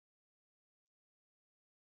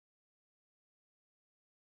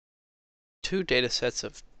Two data sets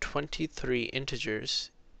of 23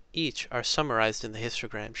 integers each are summarized in the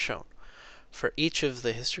histogram shown. For each of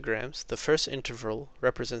the histograms, the first interval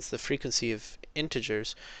represents the frequency of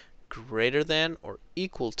integers greater than or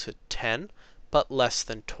equal to 10 but less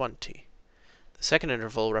than 20. The second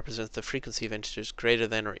interval represents the frequency of integers greater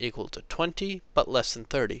than or equal to 20 but less than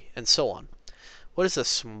 30, and so on. What is the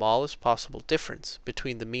smallest possible difference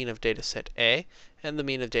between the mean of data set A and the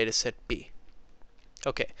mean of data set B?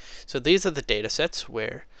 Okay, so these are the data sets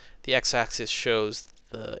where the x-axis shows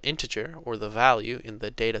the integer or the value in the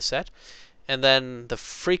data set, and then the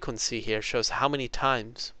frequency here shows how many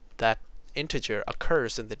times that integer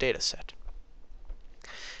occurs in the data set.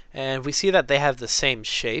 And we see that they have the same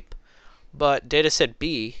shape, but data set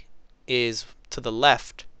B is to the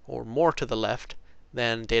left or more to the left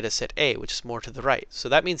than data set A, which is more to the right. So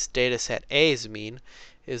that means data set A's mean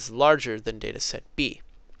is larger than data set B.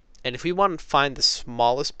 And if we want to find the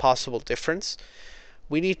smallest possible difference,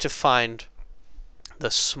 we need to find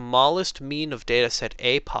the smallest mean of data set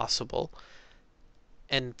A possible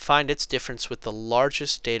and find its difference with the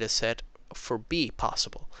largest data set for B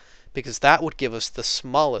possible, because that would give us the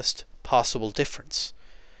smallest possible difference.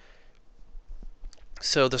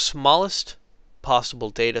 So the smallest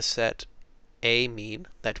possible data set A mean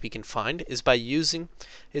that we can find is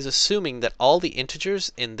assuming that all the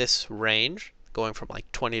integers in this range, going from like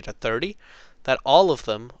 20 to 30, that all of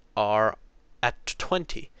them are at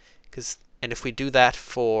 20. And if we do that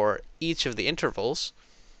for each of the intervals,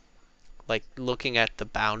 like looking at the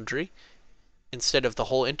boundary, instead of the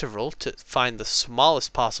whole interval to find the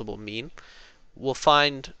smallest possible mean, we'll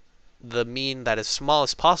find the mean that is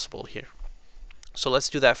smallest possible here. So let's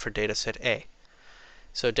do that for data set A.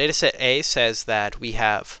 So data set A says that we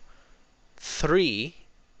have 3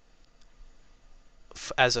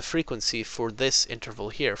 as a frequency for this interval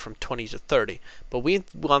here from 20 to 30, but we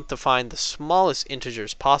want to find the smallest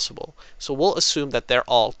integers possible, so we'll assume that they're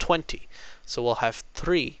all 20. So we'll have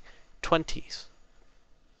 3 20s.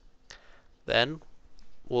 Then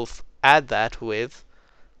we'll add that with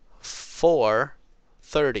 4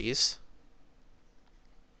 30s,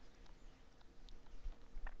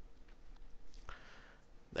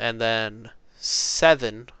 and then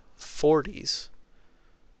 7 40s,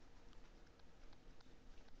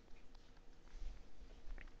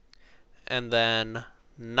 and then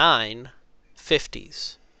 9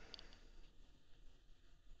 50s.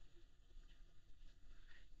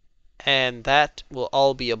 And that will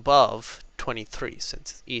all be above 23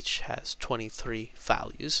 since each has 23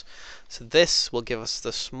 values. So this will give us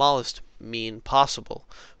the smallest mean possible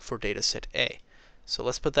for data set A. So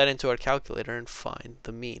let's put that into our calculator and find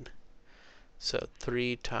the mean. So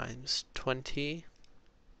 3 times 20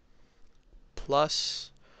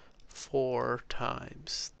 plus 4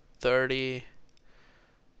 times 30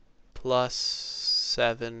 plus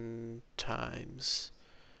 7 times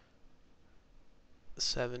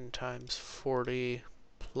 40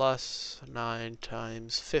 plus 9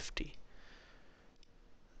 times 50.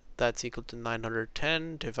 That's equal to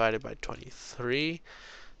 910 divided by 23.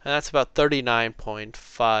 And that's about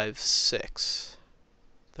 39.56.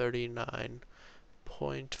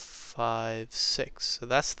 39.56. So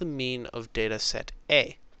that's the mean of data set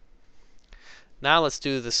A. Now let's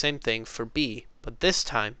do the same thing for B, but this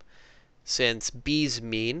time, since B's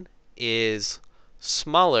mean is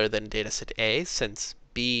smaller than data set A, since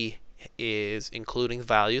B is including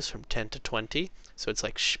values from 10 to 20, so it's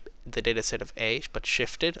like the data set of A but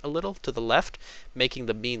shifted a little to the left, making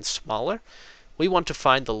the mean smaller. We want to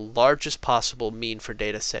find the largest possible mean for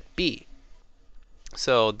data set B.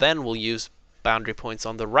 So then we'll use boundary points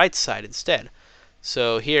on the right side instead.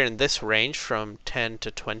 So here in this range from 10 to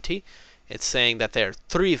 20, it's saying that there are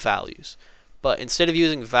 3 values. But instead of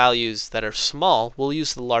using values that are small, we'll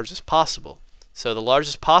use the largest possible. So the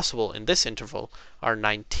largest possible in this interval are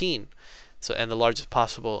 19. And the largest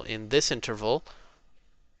possible in this interval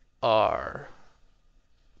are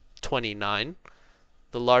 29.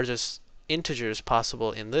 The largest integers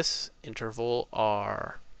possible in this interval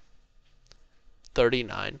are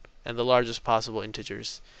 39. And the largest possible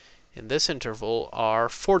integers in this interval are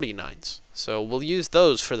 49s. So we'll use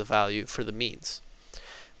those for the value for the means.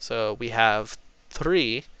 So we have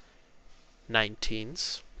 3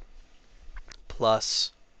 19s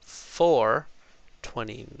plus 4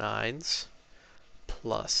 29s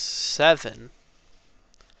plus 7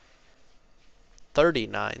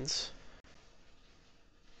 39s,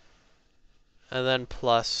 and then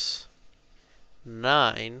plus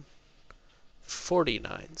 9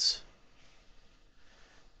 49s.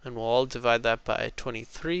 And we'll all divide that by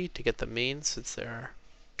 23 to get the mean, since there are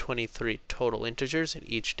 23 total integers in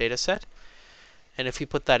each data set. And if we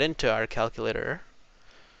put that into our calculator,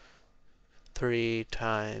 3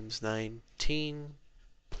 times 19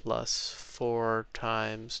 plus 4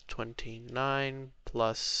 times 29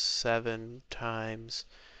 plus 7 times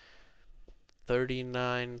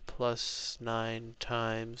 39 plus 9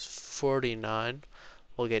 times 49,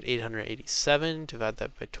 we'll get 887. Divide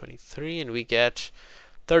that by 23, and we get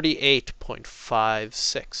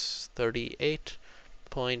 38.56.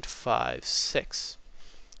 38.56.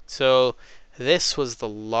 So this was the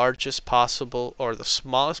largest possible, or the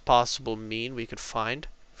smallest possible mean we could find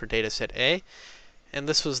for data set A, and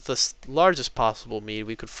this was the largest possible mean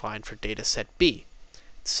we could find for data set B.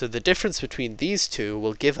 So the difference between these two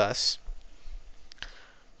will give us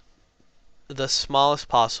the smallest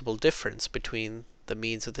possible difference between the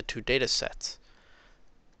means of the two data sets.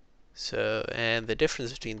 So, and the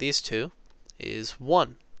difference between these two is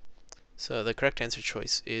 1. So the correct answer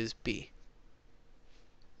choice is B.